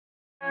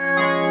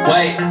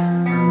Wait.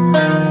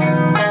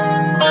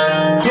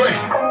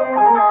 3.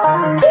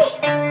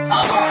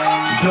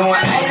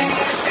 Doing 80,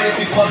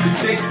 fancy fucking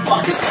chick,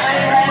 fucking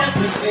saying had a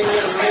pussy in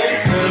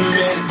a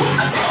minute.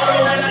 I told her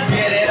when I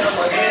get it,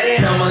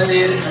 I'ma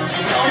hit it.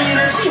 She told me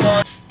that she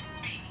want.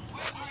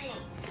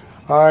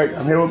 Alright,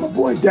 I'm here with my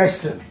boy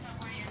Dexter.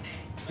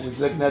 He's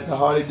looking at the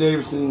Harley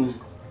Davidson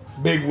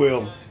big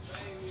wheel.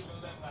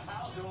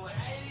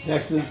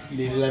 Dexter, you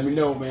need to let me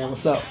know, man.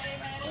 What's up?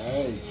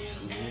 Hey,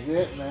 this is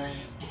it, man.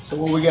 So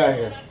what we got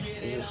here?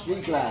 It's a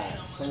street glide,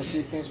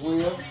 26-inch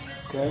wheel.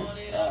 Okay.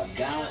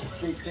 Down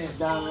 6-inch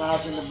down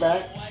rods in the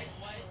back,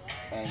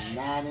 and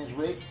 9-inch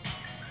rig.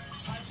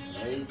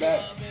 Laid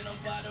back.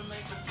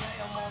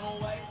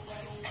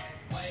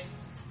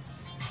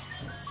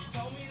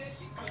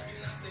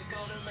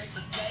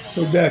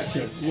 So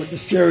Dexter, with the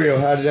stereo,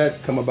 how did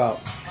that come about?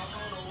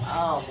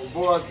 Oh, my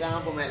boys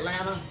down from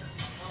Atlanta,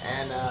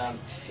 and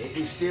they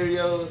do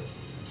stereos,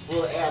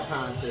 full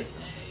Alpine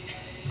system.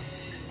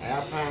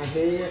 Alpine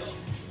head,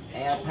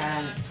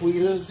 Alpine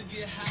tweeters,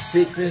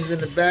 6 inches in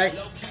the back,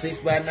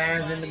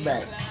 6x9s in the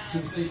back, 2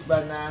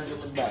 6x9s in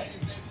the back.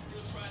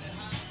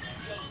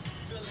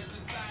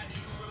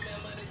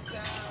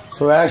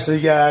 So actually,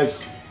 guys,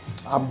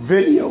 I'm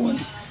videoing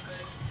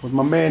with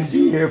my man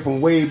D here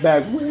from way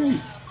back when,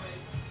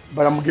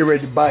 but I'm gonna get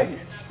ready to bite it.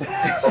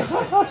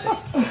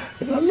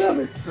 I love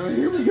it. So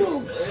here we go.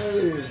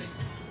 Hey.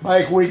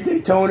 Bike Week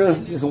Daytona.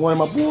 This is one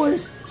of my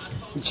boys.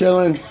 We're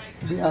chilling.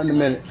 Be out in a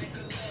minute.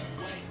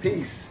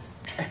 Peace.